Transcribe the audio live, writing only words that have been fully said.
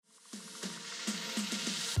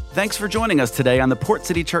Thanks for joining us today on the Port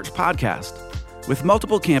City Church podcast. With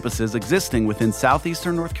multiple campuses existing within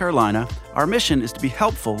southeastern North Carolina, our mission is to be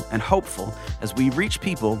helpful and hopeful as we reach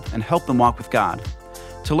people and help them walk with God.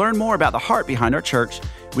 To learn more about the heart behind our church,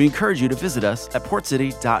 we encourage you to visit us at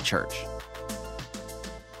portcity.church.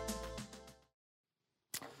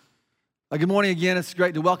 Good morning again. It's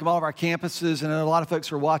great to welcome all of our campuses, and a lot of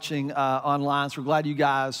folks are watching online, so we're glad you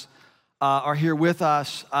guys are here with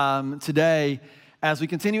us today as we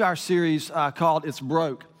continue our series called It's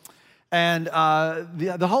Broke. And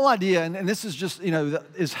the whole idea, and this is just,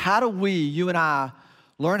 is how do we, you and I,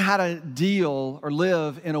 learn how to deal or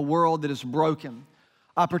live in a world that is broken,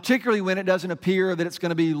 particularly when it doesn't appear that it's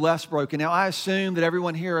going to be less broken. Now, I assume that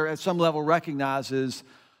everyone here at some level recognizes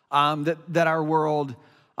that our world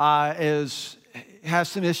has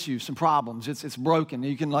some issues, some problems. It's broken.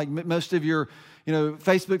 You can, like most of your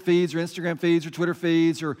Facebook feeds or Instagram feeds or Twitter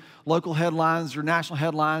feeds or local headlines or national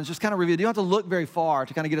headlines just kind of reveal. You don't have to look very far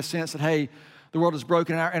to kind of get a sense that, hey, the world is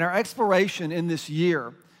broken. And our exploration in this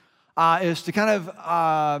year is to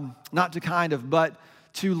but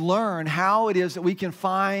to learn how it is that we can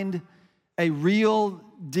find a real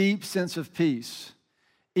deep sense of peace,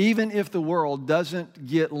 even if the world doesn't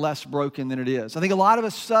get less broken than it is. I think a lot of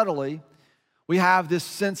us subtly, we have this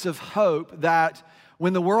sense of hope that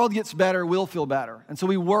when the world gets better, we'll feel better. And so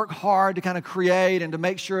we work hard to kind of create and to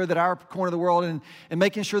make sure that our corner of the world and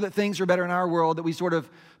making sure that things are better in our world, that we sort of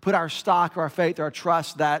put our stock, our faith, our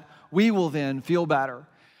trust that we will then feel better.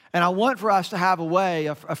 And I want for us to have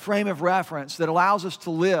a frame of reference that allows us to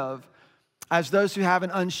live as those who have an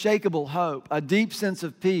unshakable hope, a deep sense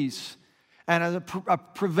of peace, and a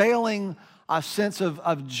prevailing sense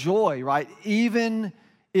of joy, right? Even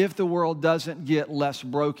if the world doesn't get less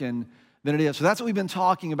broken than it is. So that's what we've been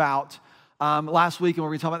talking about last week, and we're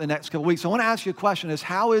going to talk about the next couple weeks. So I want to ask you a question: is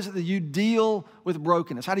how is it that you deal with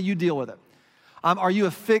brokenness? How do you deal with it? Are you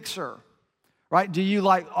a fixer? Right? Do you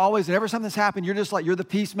always, whenever something's happened, you're just you're the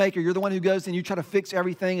peacemaker, you're the one who goes and you try to fix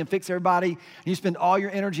everything and fix everybody, and you spend all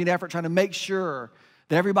your energy and effort trying to make sure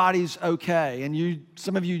that everybody's okay, and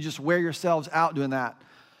some of you just wear yourselves out doing that.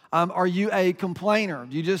 Are you a complainer?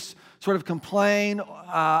 Do you just sort of complain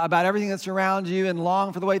about everything that's around you and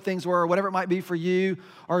long for the way things were, or whatever it might be for you?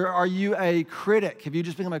 Or are you a critic? Have you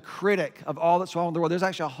just become a critic of all that's wrong with the world? There's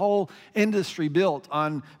actually a whole industry built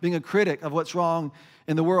on being a critic of what's wrong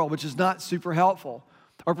in the world, which is not super helpful.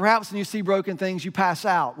 Or perhaps when you see broken things, you pass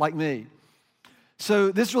out, like me.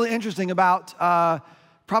 So this is really interesting. About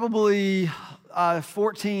probably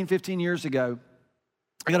 14, 15 years ago,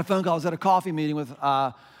 I got a phone call. I was at a coffee meeting with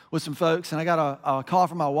some folks, and I got a call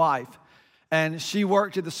from my wife. And she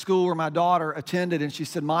worked at the school where my daughter attended, and she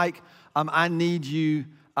said, "Mike, I need you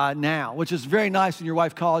now," which is very nice when your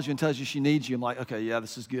wife calls you and tells you she needs you. I'm like, okay, yeah,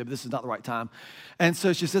 this is good, but this is not the right time. And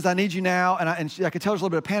so she says, "I need you now." And I could tell there's a little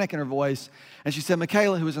bit of panic in her voice. And she said,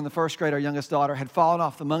 Michaela, who was in the first grade, our youngest daughter, had fallen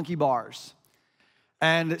off the monkey bars,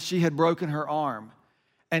 and she had broken her arm.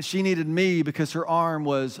 And she needed me because her arm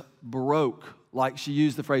was broke. Like she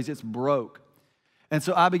used the phrase, "it's broke." And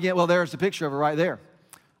so I began, there's the picture of her right there.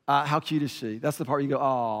 How cute is she? That's the part you go,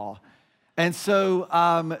 "Aw." And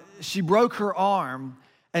so she broke her arm,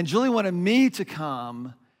 and Julie wanted me to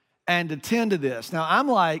come and attend to this. Now, I'm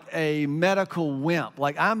like a medical wimp.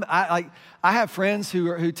 I have friends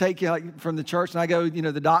who take from the church, and I go,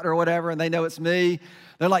 the doctor or whatever, and they know it's me.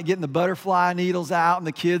 They're getting the butterfly needles out and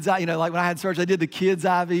the kids out. When I had surgery, they did the kids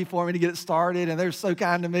IV for me to get it started, and they're so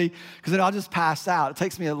kind to me because then I'll just pass out. It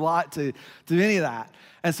takes me a lot to do any of that.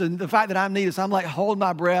 And so the fact that I'm needed, so I'm holding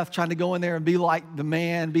my breath, trying to go in there and be like the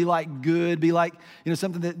man, be like good, be like,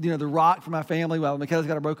 something that, the rock for my family. Well, Michaela's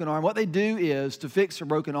got a broken arm. What they do is to fix her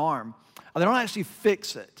broken arm, they don't actually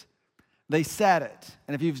fix it. They set it.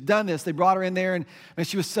 And if you've done this, they brought her in there, and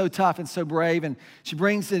she was so tough and so brave, and she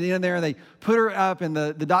brings it in there, and they put her up, and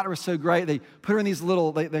the doctor was so great. They put her in these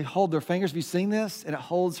little, they hold their fingers. Have you seen this? And it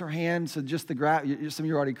holds her hand, so just the grab, some of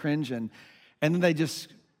you are already cringing. And then they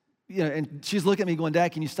just, and she's looking at me going,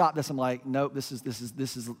 "Dad, can you stop this?" I'm like, "Nope, this is going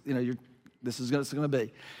to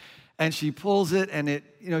be." And she pulls it, and it,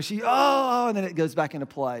 and then it goes back into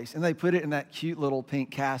place. And they put it in that cute little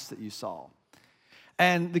pink cast that you saw.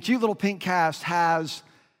 And the cute little pink cast has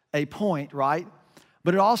a point, right?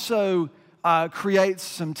 But it also creates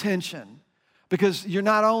some tension, because you're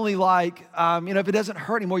not only if it doesn't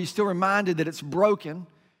hurt anymore, you're still reminded that it's broken.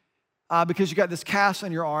 Because you got this cast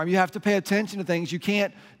on your arm. You have to pay attention to things. You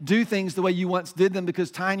can't do things the way you once did them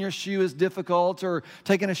because tying your shoe is difficult, or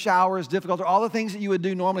taking a shower is difficult, or all the things that you would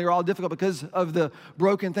do normally are all difficult because of the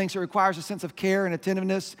broken things. So it requires a sense of care and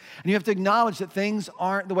attentiveness. And you have to acknowledge that things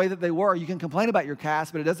aren't the way that they were. You can complain about your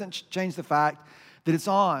cast, but it doesn't change the fact that it's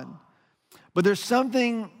on. But there's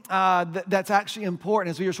something that's actually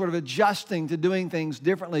important as we are sort of adjusting to doing things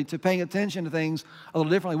differently, to paying attention to things a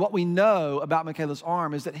little differently. What we know about Michaela's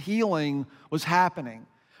arm is that healing was happening.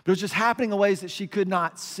 But it was just happening in ways that she could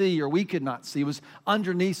not see or we could not see. It was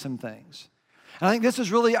underneath some things. And I think this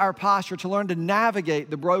is really our posture, to learn to navigate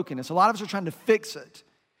the brokenness. A lot of us are trying to fix it.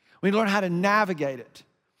 We need to learn how to navigate it,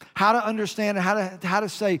 how to understand, and how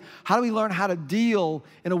do we learn how to deal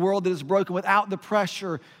in a world that is broken without the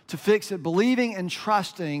pressure to fix it, believing and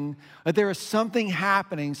trusting that there is something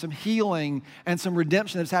happening, some healing and some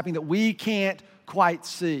redemption that's happening that we can't quite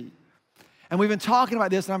see. And we've been talking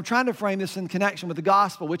about this, and I'm trying to frame this in connection with the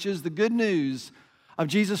gospel, which is the good news of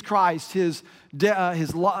Jesus Christ, his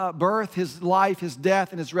birth, his life, his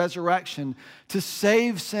death, and his resurrection to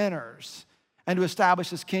save sinners and to establish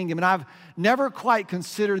his kingdom. And I've never quite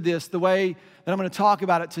considered this the way that I'm going to talk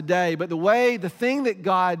about it today, but the thing that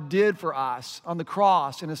God did for us on the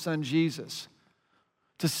cross in his son Jesus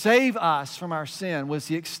to save us from our sin was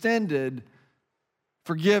he extended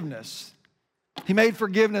forgiveness. He made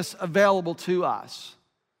forgiveness available to us.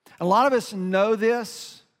 And a lot of us know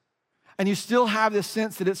this, and you still have this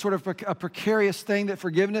sense that it's sort of a precarious thing, that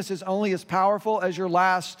forgiveness is only as powerful as your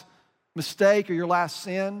last mistake or your last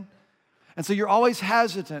sin. And so you're always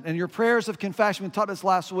hesitant, and your prayers of confession, we talked about this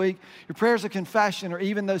last week, your prayers of confession are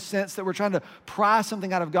even those sense that we're trying to pry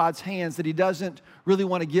something out of God's hands that he doesn't really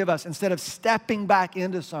want to give us, instead of stepping back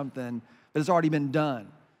into something that has already been done.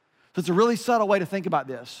 So it's a really subtle way to think about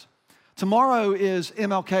this. Tomorrow is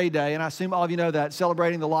MLK Day, and I assume all of you know that,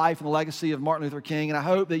 celebrating the life and the legacy of Martin Luther King, and I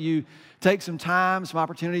hope that you take some time, some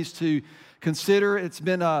opportunities to consider. It's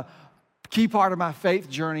been a key part of my faith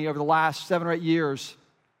journey over the last 7 or 8 years.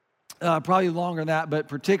 Probably longer than that, but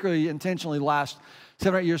particularly intentionally the last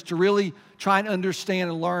 7 or 8 years, to really try and understand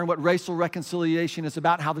and learn what racial reconciliation is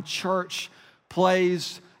about, how the church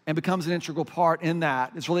plays and becomes an integral part in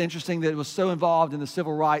that. It's really interesting that it was so involved in the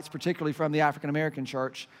civil rights, particularly from the African American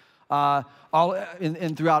church, throughout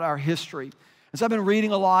our history. And so I've been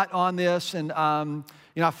reading a lot on this, and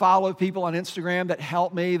I follow people on Instagram that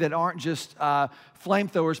help me, that aren't just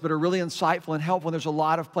flamethrowers, but are really insightful and helpful. And there's a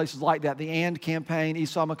lot of places like that. The AND campaign,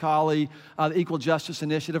 Esau McCaulley, the Equal Justice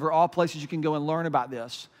Initiative are all places you can go and learn about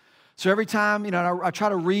this. So every time, I try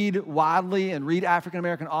to read widely and read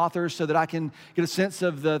African-American authors so that I can get a sense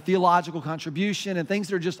of the theological contribution and things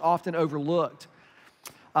that are just often overlooked.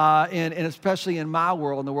 And especially in my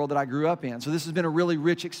world, in the world that I grew up in. So this has been a really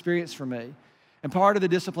rich experience for me. And part of the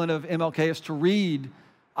discipline of MLK is to read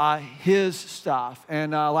his stuff.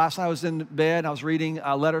 And last night I was in bed and I was reading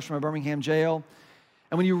letters from a Birmingham jail.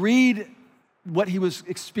 And when you read what he was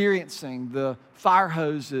experiencing, the fire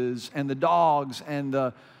hoses and the dogs and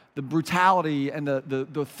the brutality and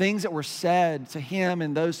the things that were said to him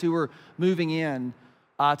and those who were moving in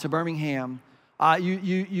to Birmingham,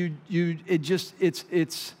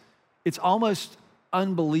 it's almost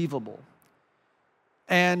unbelievable.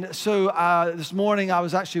 And so this morning it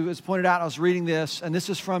was pointed out, I was reading this, and this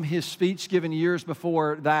is from his speech given years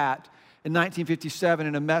before that in 1957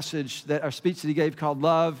 in a speech that he gave called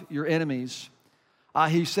Love Your Enemies.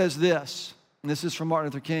 He says this, and this is from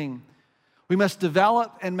Martin Luther King: "We must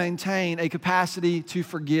develop and maintain a capacity to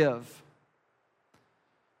forgive.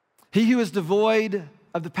 He who is devoid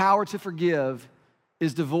of the power to forgive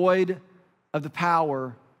is devoid of the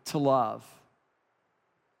power to love.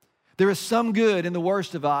 There is some good in the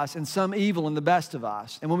worst of us and some evil in the best of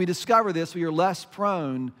us. And when we discover this, we are less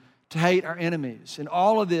prone to hate our enemies." And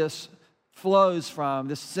all of this flows from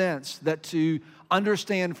this sense that to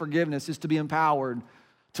understand forgiveness is to be empowered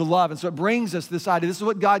to love. And so it brings us this idea, this is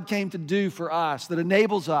what God came to do for us, that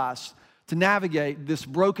enables us to navigate this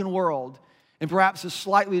broken world in perhaps a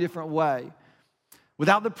slightly different way,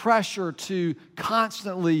 without the pressure to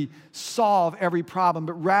constantly solve every problem,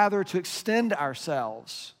 but rather to extend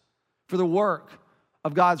ourselves for the work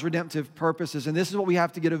of God's redemptive purposes. And this is what we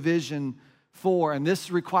have to get a vision for. And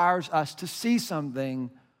this requires us to see something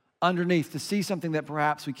underneath, to see something that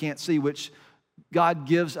perhaps we can't see, which God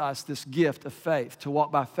gives us this gift of faith, to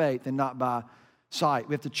walk by faith and not by sight.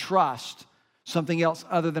 We have to trust something else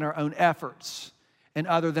other than our own efforts and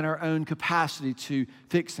other than our own capacity to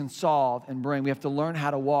fix and solve and bring. We have to learn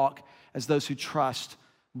how to walk as those who trust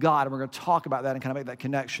God. And we're going to talk about that and kind of make that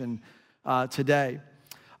connection today.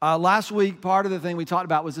 Last week, part of the thing we talked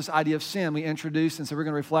about was this idea of sin. We introduced, and so we're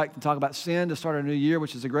going to reflect and talk about sin to start our new year,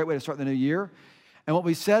 which is a great way to start the new year. And what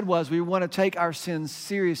we said was we want to take our sins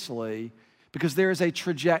seriously because there is a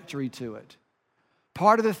trajectory to it.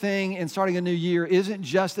 Part of the thing in starting a new year isn't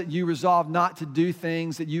just that you resolve not to do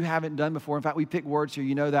things that you haven't done before. In fact, we pick words here,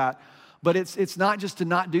 you know that. But it's not just to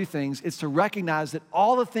not do things, it's to recognize that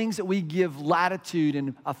all the things that we give latitude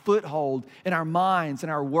and a foothold in our minds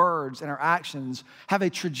and our words and our actions have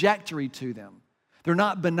a trajectory to them. They're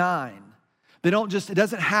not benign. It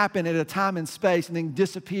doesn't happen at a time and space and then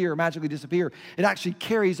disappear, magically disappear. It actually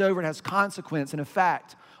carries over and has consequence and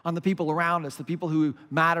effect on the people around us, the people who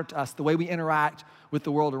matter to us, the way we interact with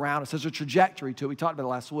the world around us. There's a trajectory to it. We talked about it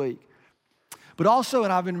last week. But also,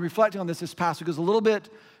 and I've been reflecting on this past week, it was a little bit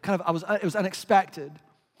it was unexpected.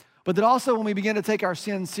 But that also when we begin to take our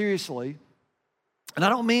sin seriously, and I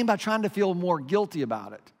don't mean by trying to feel more guilty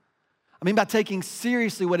about it. I mean by taking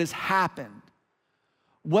seriously what has happened.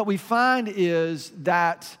 What we find is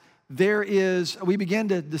that we begin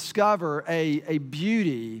to discover a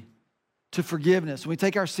beauty to forgiveness. When we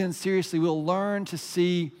take our sins seriously, we'll learn to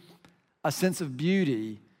see a sense of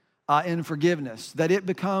beauty in forgiveness, that it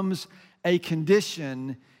becomes a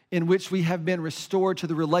condition in which we have been restored to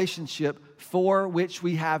the relationship for which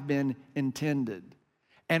we have been intended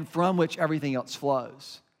and from which everything else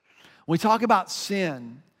flows. When we talk about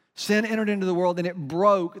sin entered into the world and it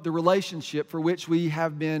broke the relationship for which we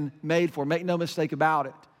have been made for. Make no mistake about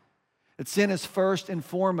it. That sin is first and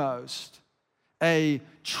foremost a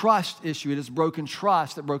trust issue. It is broken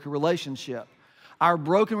trust that broke a relationship. Our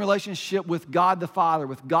broken relationship with God the Father,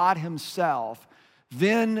 with God Himself,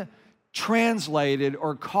 then translated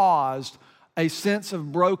or caused a sense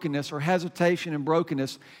of brokenness or hesitation and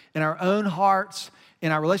brokenness in our own hearts,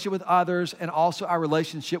 in our relationship with others, and also our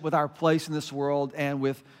relationship with our place in this world and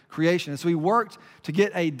with creation. And so we worked to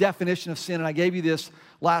get a definition of sin, and I gave you this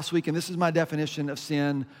last week, and this is my definition of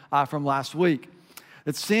sin from last week.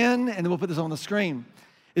 That sin, and then we'll put this on the screen,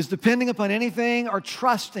 is depending upon anything or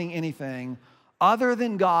trusting anything other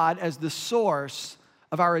than God as the source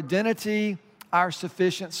of our identity, our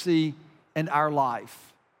sufficiency, and our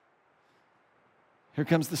life. Here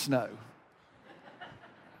comes the snow.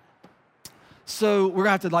 So we're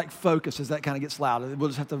gonna have to focus as that kind of gets loud. We'll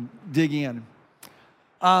just have to dig in.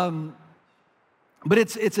 But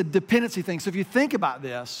it's a dependency thing. So if you think about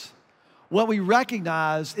this, what we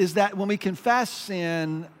recognize is that when we confess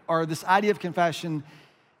sin, or this idea of confession,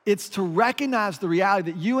 it's to recognize the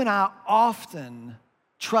reality that you and I often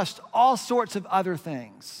trust all sorts of other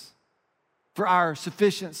things for our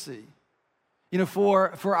sufficiency,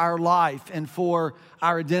 for our life and for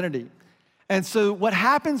our identity. And so what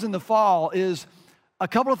happens in the fall is a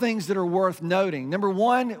couple of things that are worth noting. Number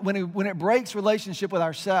one, when it breaks relationship with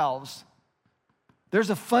ourselves, there's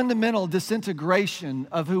a fundamental disintegration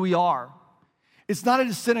of who we are. It's not a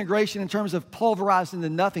disintegration in terms of pulverized into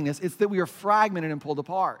nothingness. It's that we are fragmented and pulled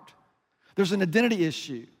apart. There's an identity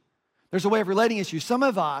issue. There's a way of relating issue. Some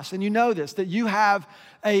of us, and you know this, that you have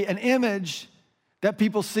an image that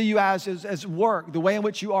people see you as work. The way in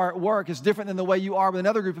which you are at work is different than the way you are with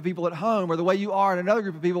another group of people at home, or the way you are in another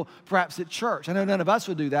group of people perhaps at church. I know none of us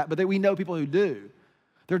would do that, but we know people who do.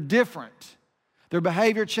 They're different. Their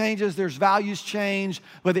behavior changes, their values change,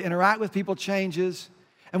 the way they interact with people changes.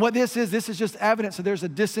 And what this is just evidence that there's a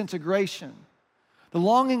disintegration. The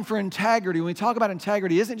longing for integrity, when we talk about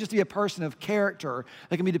integrity, isn't just to be a person of character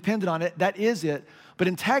that can be dependent on it. That is it. But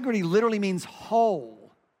integrity literally means whole.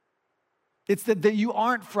 It's that you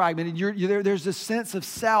aren't fragmented. There's this sense of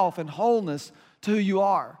self and wholeness to who you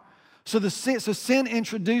are. So sin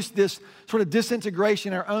introduced this sort of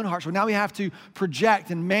disintegration in our own hearts. So now we have to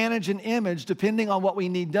project and manage an image depending on what we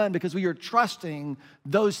need done, because we are trusting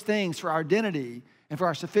those things for our identity and for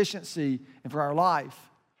our sufficiency and for our life.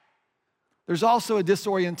 There's also a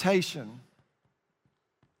disorientation.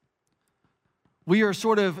 We are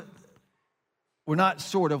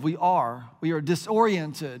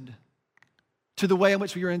disoriented to the way in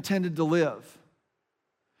which we are intended to live.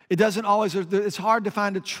 It's hard to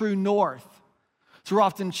find a true north. So we're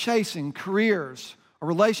often chasing careers or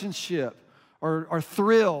relationship or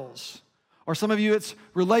thrills. Or some of you, it's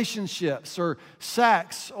relationships or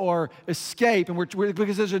sex or escape. And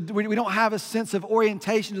because we don't have a sense of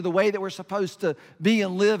orientation to the way that we're supposed to be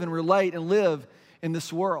and live and relate and live in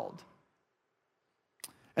this world.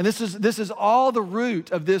 And this is all the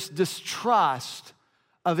root of this distrust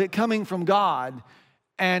of it coming from God.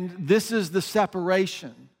 And this is the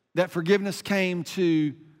separation that forgiveness came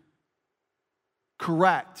to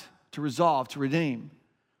correct, to resolve, to redeem.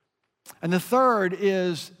 And the third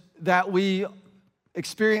is that we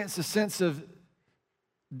experience a sense of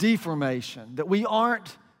deformation, that we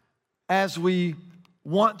aren't as we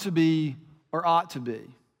want to be or ought to be.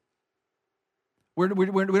 We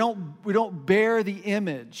don't bear the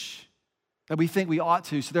image that we think we ought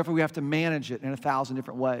to, so therefore we have to manage it in 1,000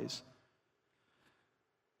 different ways.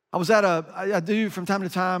 I do from time to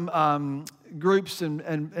time groups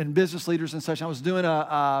and business leaders and such. I was doing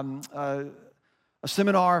a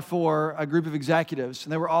seminar for a group of executives,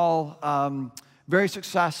 and they were all very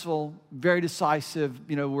successful, very decisive,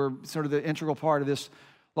 were sort of the integral part of this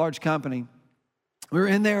large company. We were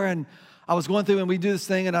in there, and I was going through, and we do this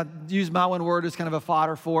thing, and I use my one word as kind of a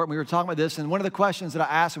fodder for it, and we were talking about this, and one of the questions that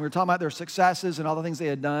I asked them, we were talking about their successes and all the things they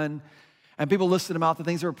had done, and people listed them out, the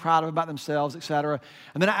things they were proud of about themselves, et cetera.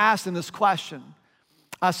 And then I asked them this question.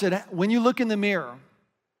 I said, when you look in the mirror,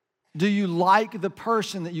 do you like the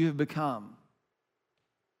person that you have become?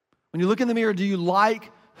 When you look in the mirror, do you like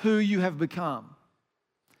who you have become?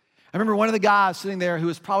 I remember one of the guys sitting there who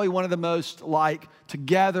was probably one of the most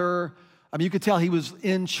together. I mean, you could tell he was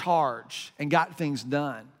in charge and got things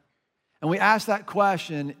done. And we asked that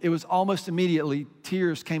question, it was almost immediately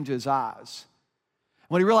tears came to his eyes.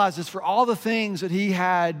 What he realized is for all the things that he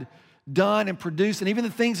had done and produced, and even the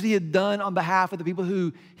things that he had done on behalf of the people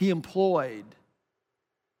who he employed,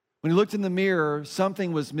 when he looked in the mirror,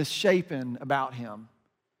 something was misshapen about him.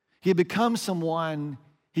 He had become someone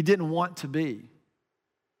he didn't want to be.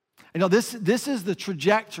 This is the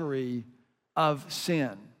trajectory of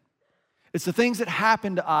sin. It's the things that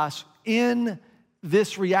happen to us in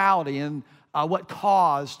this reality and what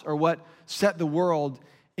caused or what set the world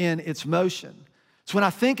in its motion. So when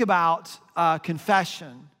I think about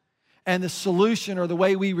confession and the solution or the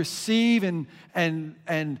way we receive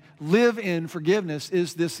and live in forgiveness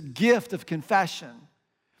is this gift of confession.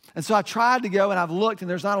 And so I tried to go, and I've looked, and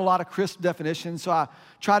there's not a lot of crisp definitions, so I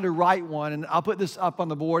tried to write one, and I'll put this up on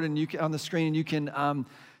the board and on the screen, and you can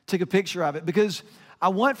take a picture of it, because I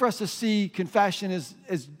want for us to see confession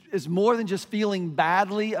as more than just feeling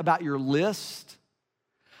badly about your list.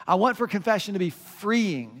 I want for confession to be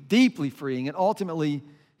freeing, deeply freeing, and ultimately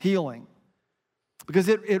healing, because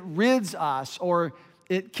it rids us, or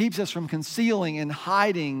it keeps us from concealing and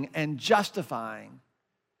hiding and justifying,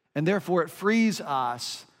 and therefore it frees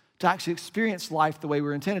us to actually experience life the way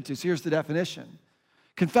we're intended to. So here's the definition.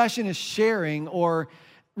 Confession is sharing or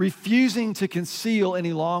refusing to conceal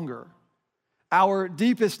any longer our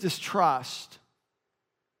deepest distrust,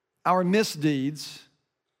 our misdeeds,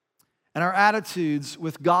 and our attitudes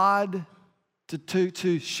with God,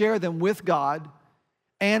 to share them with God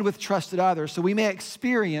and with trusted others, so we may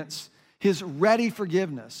experience His ready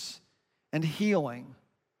forgiveness and healing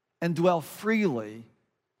and dwell freely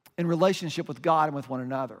in relationship with God and with one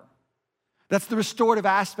another. That's the restorative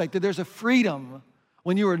aspect, that there's a freedom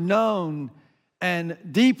when you are known and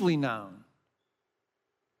deeply known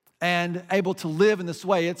and able to live in this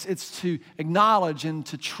way. It's to acknowledge and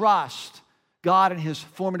to trust God and His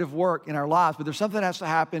formative work in our lives. But there's something that has to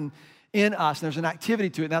happen in us, and there's an activity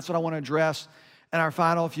to it, and that's what I want to address in our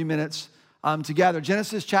final few minutes together.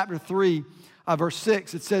 Genesis chapter 3, verse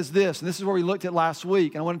 6, it says this, and this is where we looked at last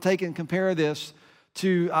week, and I want to take and compare this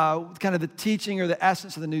to kind of the teaching or the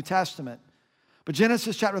essence of the New Testament. But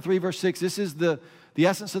Genesis chapter 3, verse 6, this is the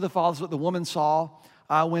essence of the fall. This is what the woman saw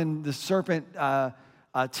when the serpent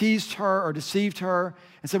teased her or deceived her.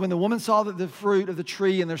 And so when the woman saw that the fruit of the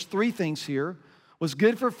tree, and there's three things here, was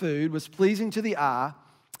good for food, was pleasing to the eye,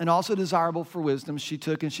 and also desirable for wisdom, she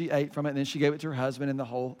took and she ate from it, and then she gave it to her husband, and the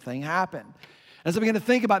whole thing happened. As I began to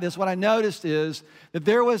think about this, what I noticed is that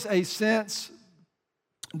there was a sense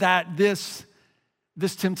that this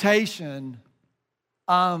temptation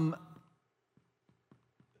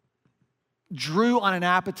drew on an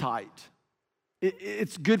appetite.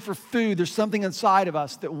 It's good for food. There's something inside of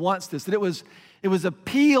us that wants this, that it was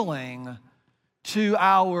appealing to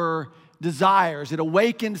our desires. It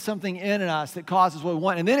awakened something in us that causes what we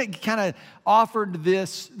want. And then it kind of offered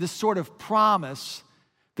this sort of promise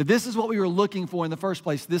that this is what we were looking for in the first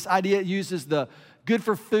place. This idea uses the good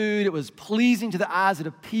for food. It was pleasing to the eyes. It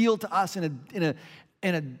appealed to us in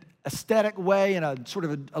an aesthetic way, in a sort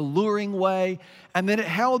of alluring way. And then it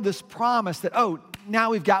held this promise that,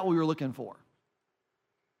 now we've got what we were looking for.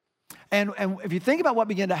 And if you think about what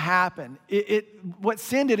began to happen, what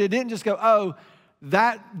sin did, it didn't just go,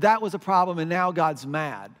 that was a problem and now God's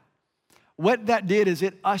mad. What that did is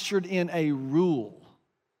it ushered in a rule.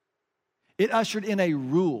 It ushered in a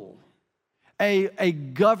rule, a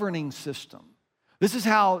governing system. This is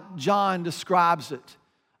how John describes it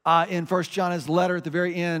in 1 John, his letter at the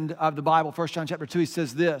very end of the Bible, 1 John chapter 2, he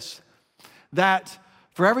says this, that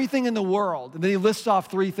for everything in the world, and then he lists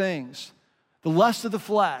off three things, the lust of the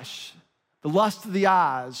flesh, the lust of the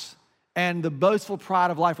eyes, and the boastful pride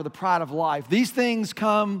of life, or the pride of life. These things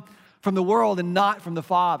come from the world and not from the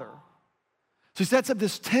Father. So So he sets up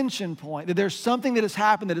this tension point that there's something that has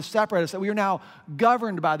happened that has separated us, that we are now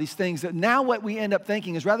governed by these things, that now what we end up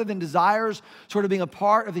thinking is rather than desires sort of being a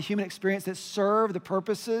part of the human experience that serve the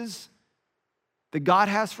purposes that God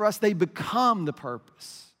has for us, they become the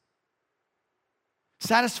purpose.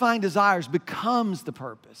 Satisfying desires becomes the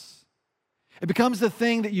purpose. It becomes the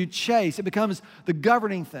thing that you chase. It becomes the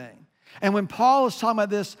governing thing. And when Paul is talking about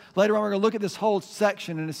this, later on we're going to look at this whole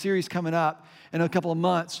section in a series coming up in a couple of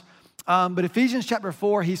months. But Ephesians chapter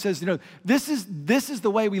 4, he says, this is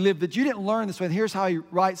the way we live, that you didn't learn this way. And here's how he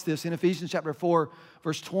writes this in Ephesians chapter 4,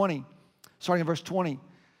 verse 20, starting in verse 20.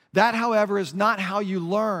 That, however, is not how you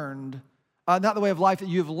learned, not the way of life that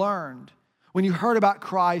you have learned when you heard about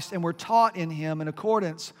Christ and were taught in him in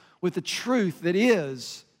accordance with the truth that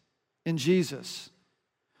is in Jesus.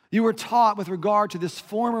 You were taught with regard to this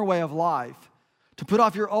former way of life to put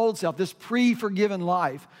off your old self, this pre-forgiven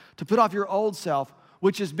life, to put off your old self,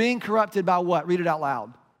 which is being corrupted by what? Read it out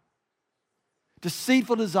loud.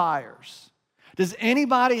 Deceitful desires. Does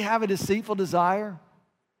anybody have a deceitful desire?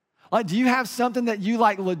 Like, do you have something that you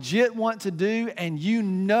like legit want to do and you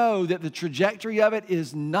know that the trajectory of it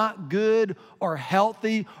is not good or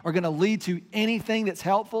healthy or going to lead to anything that's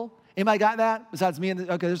helpful? Anybody got that? Besides me and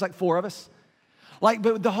okay, there's like 4 of us.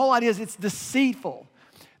 But the whole idea is it's deceitful.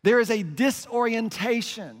 There is a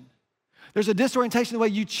disorientation. There's a disorientation in the way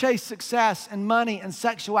you chase success and money and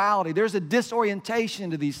sexuality. There's a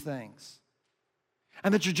disorientation to these things.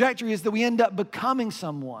 And the trajectory is that we end up becoming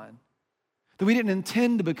someone that we didn't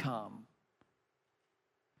intend to become.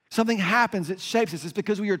 Something happens that shapes us. It's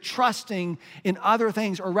because we are trusting in other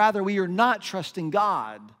things, or rather we are not trusting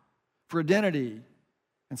God for identity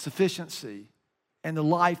and sufficiency and the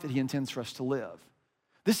life that he intends for us to live.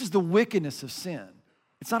 This is the wickedness of sin.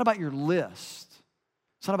 It's not about your list.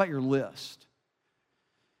 It's not about your list.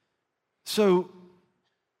 So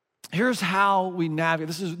here's how we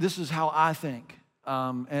navigate. This is how I think.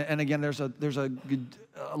 And again, there's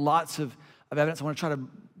lots of evidence. I want to try to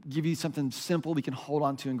give you something simple we can hold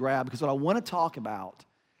on to and grab, because what I want to talk about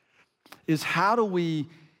is how do we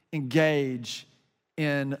engage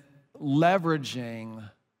in leveraging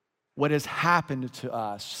what has happened to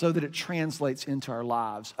us so that it translates into our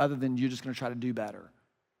lives, other than you're just going to try to do better.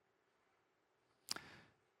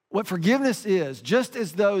 What forgiveness is, just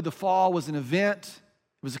as though the fall was an event,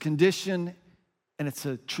 it was a condition, and has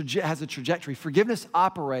a trajectory, forgiveness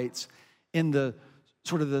operates in the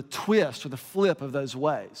sort of the twist or the flip of those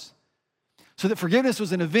ways. So that forgiveness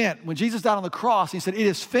was an event. When Jesus died on the cross, he said, "It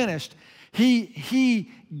is finished."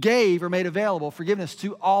 He gave or made available forgiveness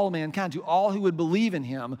to all mankind, to all who would believe in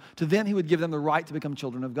him. To them, he would give them the right to become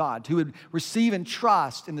children of God, who would receive and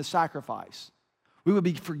trust in the sacrifice. We would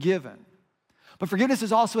be forgiven. But forgiveness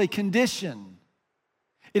is also a condition.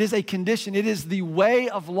 It is a condition. It is the way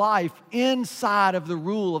of life inside of the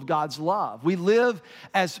rule of God's love. We live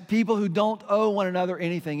as people who don't owe one another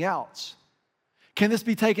anything else. Can this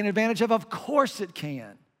be taken advantage of? Of course it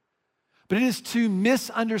can. But it is to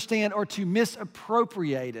misunderstand or to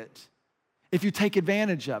misappropriate it if you take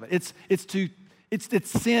advantage of it.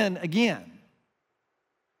 It's sin again.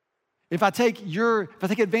 If I take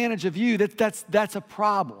advantage of you, that's a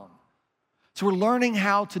problem. So we're learning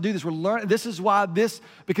how to do this. This is why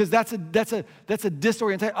because that's a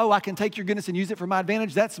disorientation. Oh, I can take your goodness and use it for my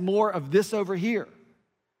advantage. That's more of this over here.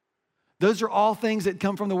 Those are all things that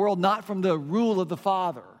come from the world, not from the rule of the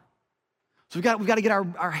Father. So we've got to get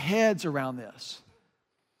our heads around this.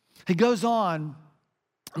 He goes on,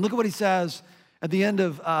 and look at what he says at the end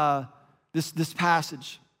of this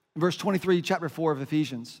passage, verse 23, chapter 4 of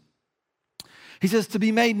Ephesians. He says, to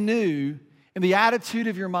be made new in the attitude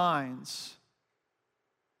of your minds,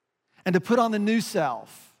 and to put on the new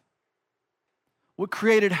self. What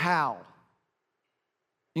created how?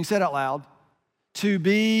 You can say it out loud. To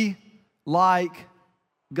be like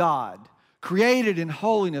God. Created in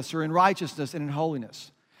holiness, or in righteousness and in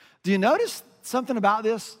holiness. Do you notice something about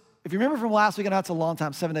this? If you remember from last week, I know it's a long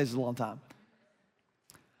time. 7 days is a long time.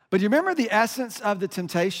 But do you remember the essence of the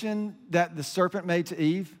temptation that the serpent made to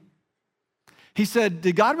Eve? He said,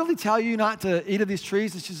 did God really tell you not to eat of these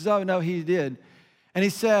trees? And she says, oh, no, he did. And he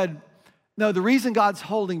said, no, the reason God's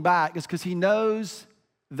holding back is because he knows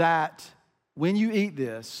that when you eat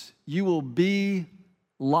this, you will be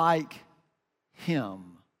like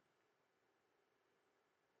him.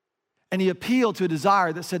 And he appealed to a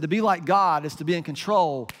desire that said to be like God is to be in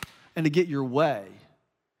control and to get your way.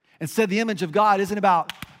 Instead, the image of God isn't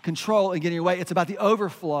about control and getting your way. It's about the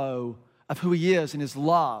overflow of who he is and his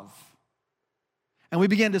love. And we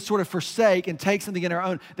began to sort of forsake and take something in our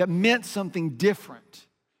own that meant something different.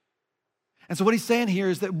 And so what he's saying here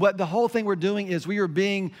is that what the whole thing we're doing is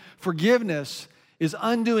forgiveness is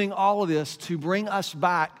undoing all of this to bring us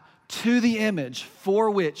back to the image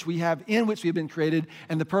in which we have been created,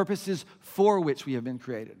 and the purposes for which we have been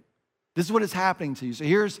created. This is what is happening to you. So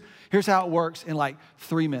here's how it works in like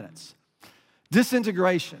 3 minutes.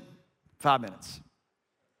 Disintegration, 5 minutes.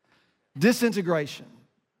 Disintegration.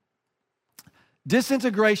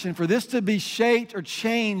 Disintegration, for this to be shaped or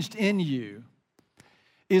changed in you,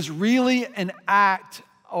 is really an act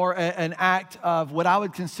of what I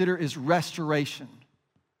would consider is restoration.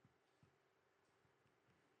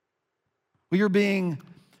 We are being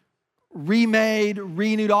remade,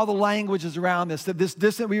 renewed, all the languages around this. We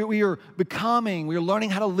are learning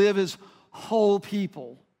how to live as whole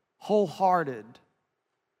people, wholehearted.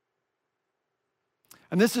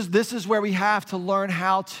 And this is where we have to learn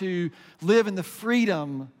how to live in the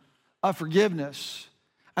freedom of forgiveness,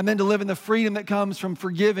 and then to live in the freedom that comes from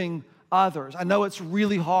forgiving others. I know it's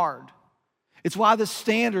really hard. It's why the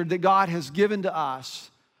standard that God has given to us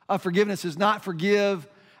of forgiveness is not forgive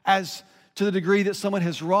as to the degree that someone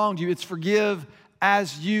has wronged you. It's forgive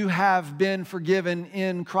as you have been forgiven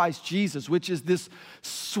in Christ Jesus, which is this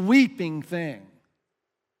sweeping thing.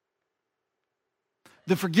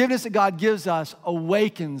 The forgiveness that God gives us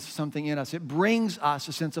awakens something in us. It brings us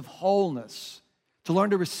a sense of wholeness. To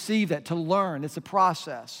learn to receive that, to learn, it's a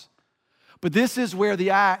process. But this is where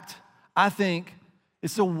the act, I think,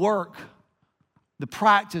 it's the work, the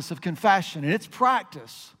practice of confession. And it's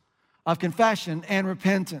practice of confession and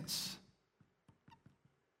repentance.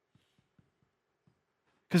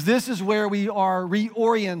 Because this is where we are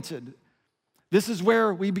reoriented. This is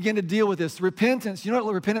where we begin to deal with this. Repentance, you know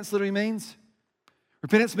what repentance literally means?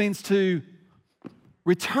 Repentance means to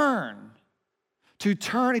return,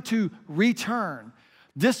 to return.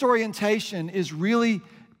 Disorientation is really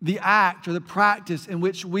the act or the practice in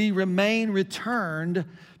which we remain returned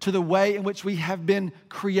to the way in which we have been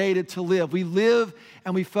created to live. We live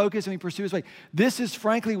and we focus and we pursue this way. This is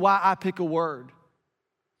frankly why I pick a word.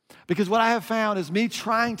 Because what I have found is me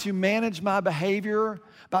trying to manage my behavior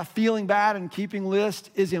by feeling bad and keeping lists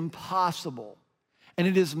is impossible. And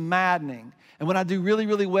it is maddening. And when I do really,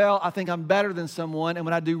 really well, I think I'm better than someone. And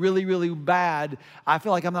when I do really, really bad, I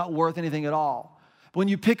feel like I'm not worth anything at all. But when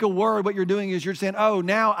you pick a word, what you're doing is you're saying, oh,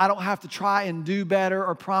 now I don't have to try and do better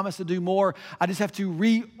or promise to do more. I just have to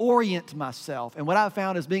reorient myself. And what I've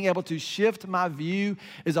found is being able to shift my view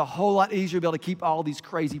is a whole lot easier to be able to keep all these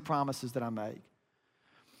crazy promises that I make.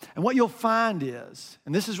 And what you'll find is,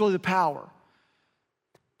 and this is really the power,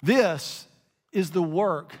 this is the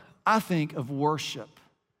work, I think, of worship.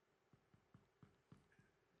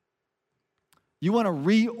 You want to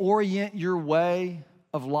reorient your way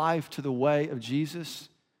of life to the way of Jesus?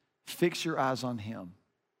 Fix your eyes on Him.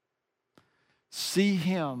 See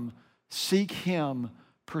Him, seek Him,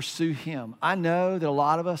 pursue Him. I know that a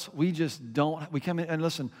lot of us, we come in, and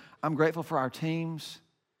listen, I'm grateful for our teams.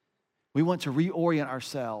 We want to reorient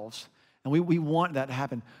ourselves, and we want that to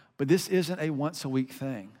happen. But this isn't a once-a-week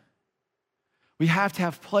thing. We have to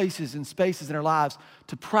have places and spaces in our lives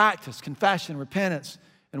to practice confession, repentance,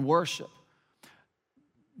 and worship.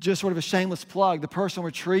 Just sort of a shameless plug, the personal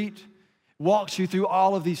retreat walks you through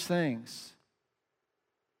all of these things.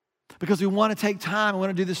 Because we want to take time, we want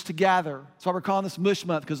to do this together. That's why we're calling this Mush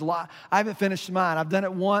Month, because I haven't finished mine. I've done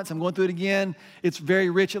it once, I'm going through it again. It's very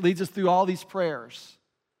rich, it leads us through all these prayers.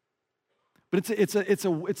 But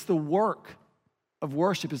it's the work of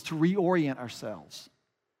worship is to reorient ourselves.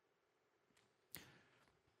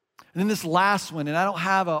 And then this last one, and I don't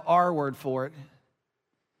have an R word for it.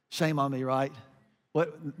 Shame on me, right?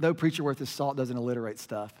 No preacher worth his salt doesn't alliterate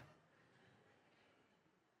stuff.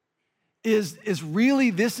 Is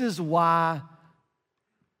really, this is why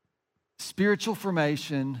spiritual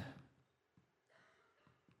formation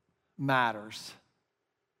matters.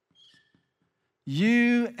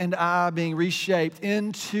 You and I being reshaped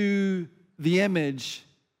into the image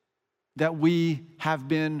that we have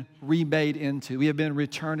been remade into. We have been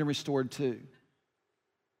returned and restored to.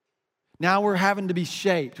 Now we're having to be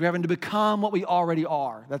shaped. We're having to become what we already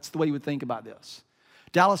are. That's the way you would think about this.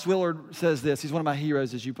 Dallas Willard says this. He's one of my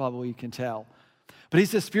heroes, as you probably can tell. But he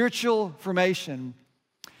says spiritual formation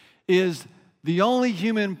is the ultimate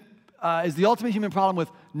human problem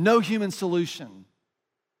with no human solution.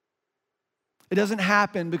 It doesn't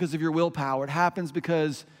happen because of your willpower. It happens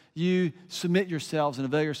because you submit yourselves and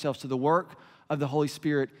avail yourselves to the work of the Holy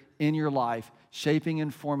Spirit in your life, shaping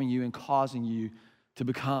and forming you and causing you to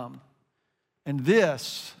become. And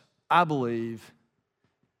this, I believe,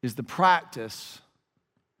 is the practice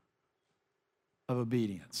of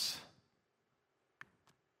obedience.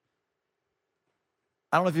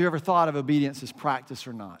 I don't know if you've ever thought of obedience as practice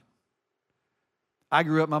or not. I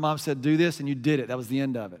grew up, my mom said, do this, and you did it. That was the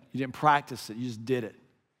end of it. You didn't practice it, you just did it.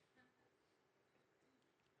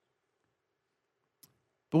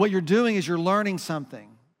 But what you're doing is you're learning something.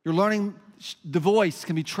 You're learning the voice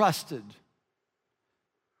can be trusted.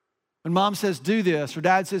 When mom says do this, or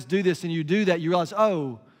dad says do this, and you do that, you realize,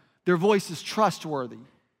 oh, their voice is trustworthy.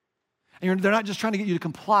 And they're not just trying to get you to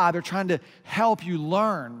comply, they're trying to help you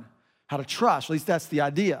learn how to trust. At least that's the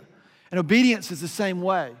idea. And obedience is the same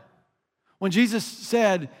way. When Jesus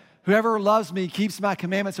said, whoever loves me, keeps my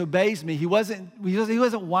commandments, obeys me, he wasn't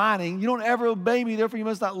whining. You don't ever obey me, therefore you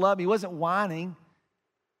must not love me. He wasn't whining.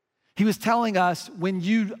 He was telling us, when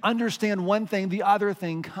you understand one thing, the other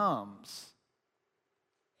thing comes.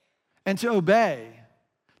 And to obey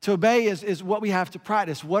is what we have to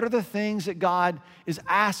practice. What are the things that God is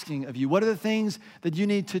asking of you? What are the things that you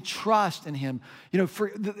need to trust in Him? When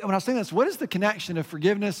I was saying this, what is the connection of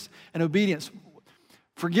forgiveness and obedience?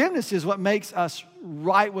 Forgiveness is what makes us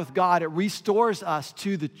right with God. It restores us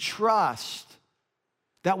to the trust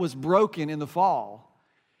that was broken in the fall.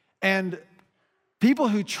 And people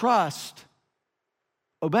who trust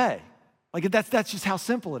obey. Like that's just how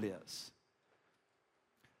simple it is.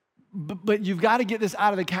 But you've got to get this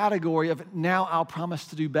out of the category of now I'll promise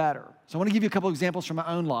to do better. So I want to give you a couple examples from my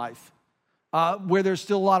own life where there's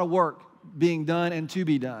still a lot of work being done and to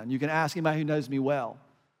be done. You can ask anybody who knows me well.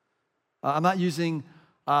 I'm not using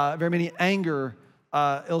very many anger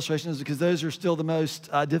illustrations because those are still the most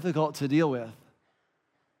difficult to deal with.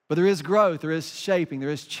 But there is growth, there is shaping, there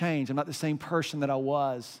is change. I'm not the same person that I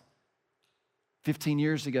was 15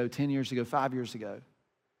 years ago, 10 years ago, 5 years ago.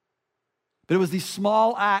 But it was these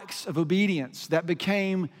small acts of obedience that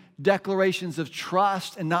became declarations of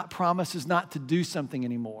trust and not promises not to do something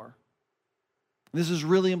anymore. This is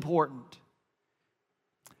really important.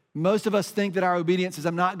 Most of us think that our obedience is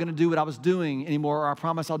I'm not going to do what I was doing anymore, or I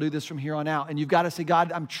promise I'll do this from here on out. And you've got to say,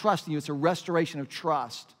 God, I'm trusting you. It's a restoration of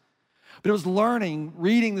trust. But it was learning,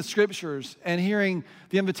 reading the scriptures, and hearing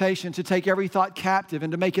the invitation to take every thought captive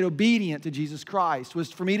and to make it obedient to Jesus Christ.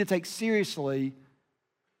 Was for me to take seriously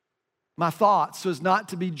my thoughts so as not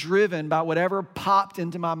to be driven by whatever popped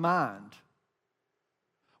into my mind.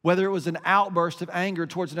 Whether it was an outburst of anger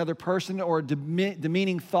towards another person or a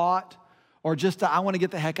demeaning thought, or just I want to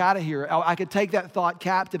get the heck out of here. I could take that thought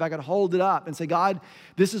captive. I could hold it up and say, God,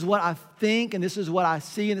 this is what I think, and this is what I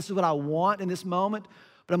see, and this is what I want in this moment.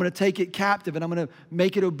 But I'm going to take it captive, and I'm going to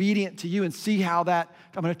make it obedient to you and see how I'm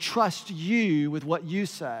going to trust you with what you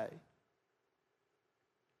say.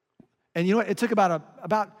 And you know what? It took about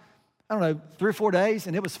 3 or 4 days,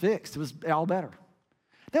 and it was fixed. It was all better.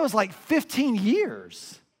 That was like 15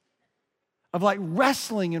 years of like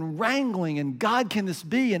wrestling and wrangling, and God, can this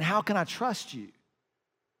be, and how can I trust you?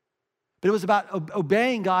 But it was about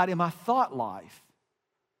obeying God in my thought life.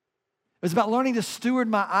 It was about learning to steward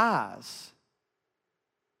my eyes.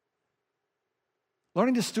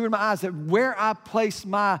 Learning to steward my eyes, that where I place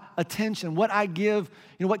my attention, what I give,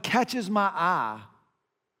 what catches my eye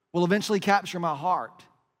will eventually capture my heart.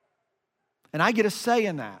 And I get a say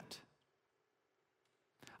in that.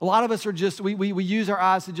 A lot of us are just, we use our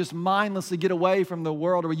eyes to just mindlessly get away from the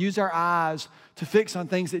world, or we use our eyes to fix on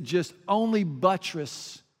things that just only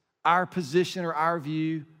buttress our position or our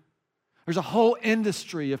view. There's a whole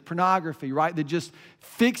industry of pornography, right, that just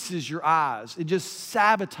fixes your eyes. It just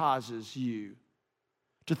sabotages you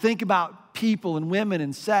to think about people and women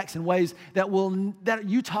and sex in ways that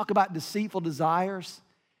you talk about deceitful desires.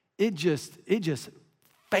 It just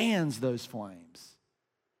fans those flames.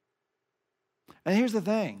 And here's the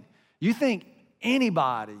thing. You think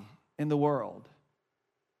anybody in the world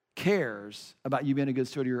cares about you being a good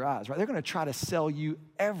steward of your eyes, right? They're going to try to sell you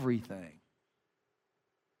everything.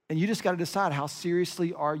 And you just got to decide how serious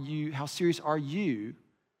are you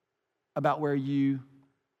about where you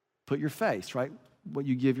put your face, right? What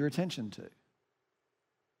you give your attention to.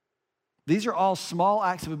 These are all small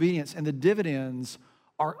acts of obedience, and the dividends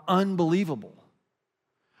are unbelievable.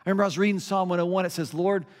 I remember I was reading Psalm 101. It says,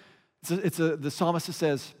 Lord, the psalmist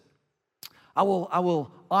says, I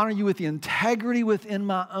will honor you with the integrity within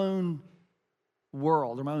my own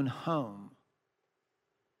world or my own home.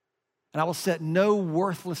 And I will set no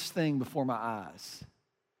worthless thing before my eyes.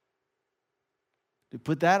 To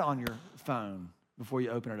put that on your phone before you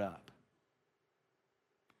open it up.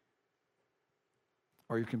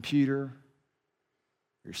 Or your computer,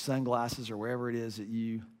 your sunglasses, or wherever it is that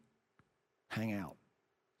you hang out.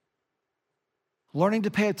 Learning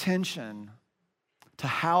to pay attention to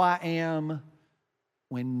how I am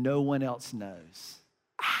when no one else knows.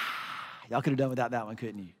 Y'all could have done without that one,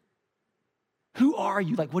 couldn't you? Who are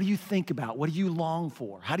you? Like, what do you think about? What do you long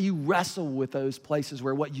for? How do you wrestle with those places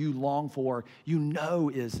where what you long for, you know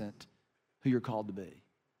isn't who you're called to be?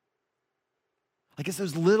 Like, it's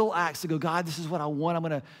those little acts to go, God, this is what I want. I'm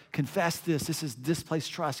going to confess this. This is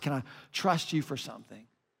displaced trust. Can I trust you for something?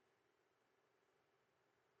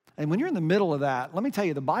 And when you're in the middle of that, let me tell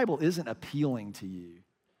you, the Bible isn't appealing to you.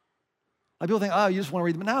 Like, people think, oh, you just want to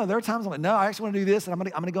read them. No, there are times I'm like, no, I actually want to do this, and I'm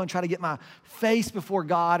going to go and try to get my face before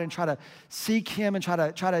God and try to seek Him and try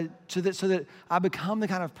to so that I become the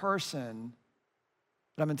kind of person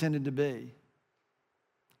that I'm intended to be.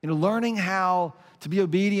 You know, learning how to be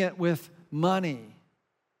obedient with money,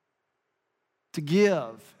 to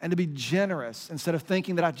give and to be generous instead of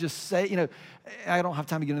thinking that I just say, you know, I don't have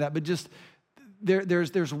time to get into that, but just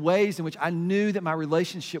there's ways in which I knew that my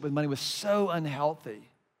relationship with money was so unhealthy.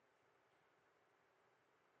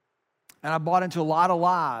 And I bought into a lot of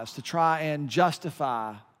lies to try and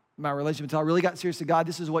justify my relationship until I really got serious to God,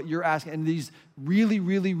 this is what you're asking. And these really,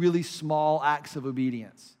 really, really small acts of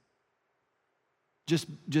obedience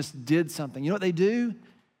just did something. You know what they do?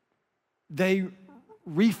 They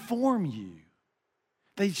reform you.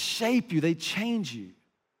 They shape you. They change you.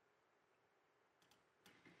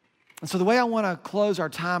 And so the way I want to close our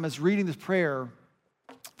time is reading this prayer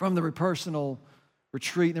from the Personal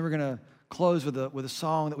Retreat. And then we're going to close with a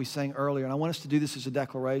song that we sang earlier. And I want us to do this as a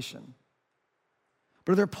declaration.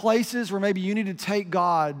 But are there places where maybe you need to take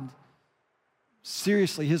God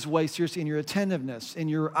seriously, His way seriously, in your attentiveness, in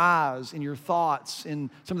your eyes, in your thoughts, in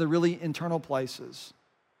some of the really internal places?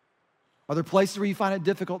 Are there places where you find it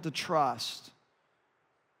difficult to trust?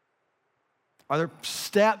 Are there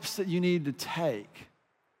steps that you need to take,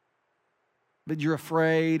 but you're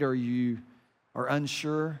afraid or you are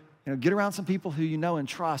unsure? You know, get around some people who you know and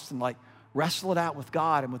trust and like wrestle it out with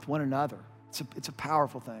God and with one another. It's a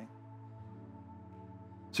powerful thing.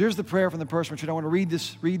 So here's the prayer from the Personal Retreat. I want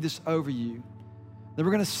to read this over you. Then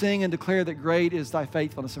we're going to sing and declare that great is thy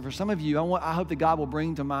faithfulness. And for some of you, I hope that God will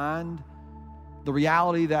bring to mind the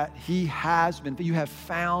reality that He has been, you have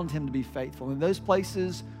found Him to be faithful. In those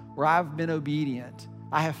places where I've been obedient,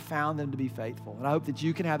 I have found them to be faithful. And I hope that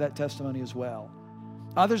you can have that testimony as well.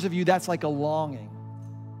 Others of you, that's like a longing.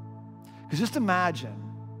 Because just imagine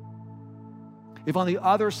if on the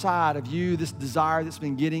other side of you, this desire that's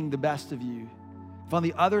been getting the best of you, if on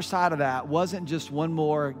the other side of that wasn't just one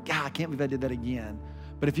more, God, I can't believe I did that again.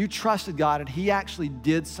 But if you trusted God and He actually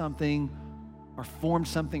did something or formed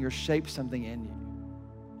something or shaped something in you,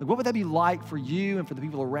 like what would that be like for you and for the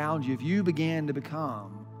people around you if you began to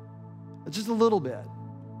become just a little bit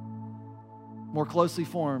more closely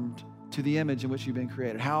formed to the image in which you've been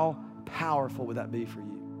created? How powerful would that be for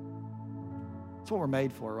you? That's what we're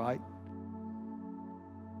made for, right?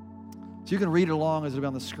 So you can read it along as it'll be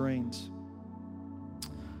on the screens.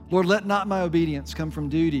 Lord, let not my obedience come from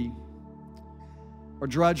duty or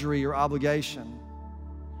drudgery or obligation,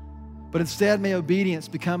 but instead may obedience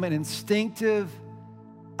become an instinctive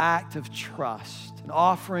act of trust, an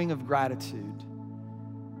offering of gratitude,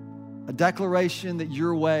 a declaration that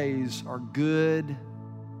your ways are good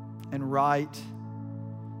and right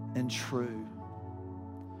and true.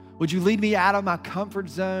 Would you lead me out of my comfort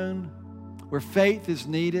zone where faith is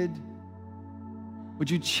needed? Would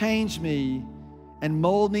you change me and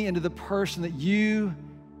mold me into the person that you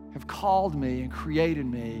have called me and created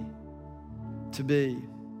me to be?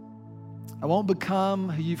 I won't become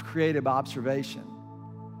who you've created by observation,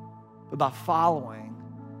 but by following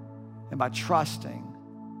and by trusting,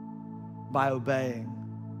 by obeying.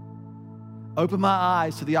 Open my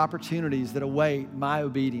eyes to the opportunities that await my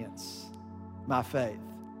obedience, my faith.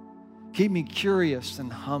 Keep me curious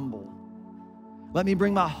and humble. Let me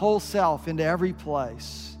bring my whole self into every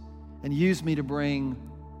place and use me to bring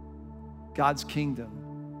God's kingdom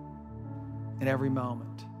in every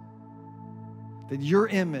moment. That your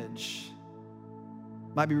image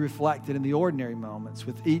might be reflected in the ordinary moments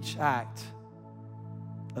with each act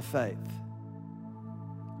of faith.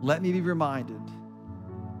 Let me be reminded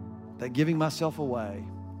that giving myself away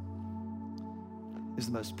is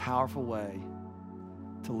the most powerful way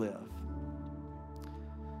to live.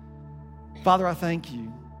 Father, I thank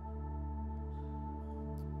you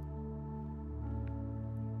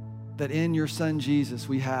that in your Son Jesus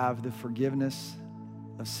we have the forgiveness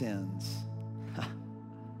of sins.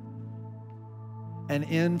 And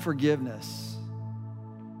in forgiveness,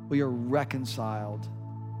 we are reconciled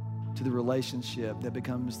to the relationship that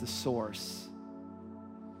becomes the source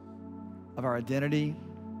of our identity,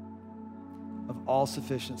 of all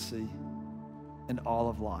sufficiency, and all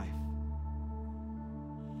of life.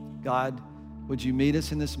 God, would you meet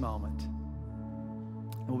us in this moment?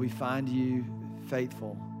 And will we find you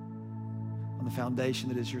faithful on the foundation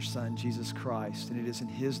that is your Son, Jesus Christ. And it is in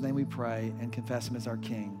his name we pray and confess him as our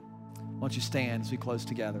King. Why don't you stand as we close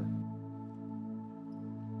together?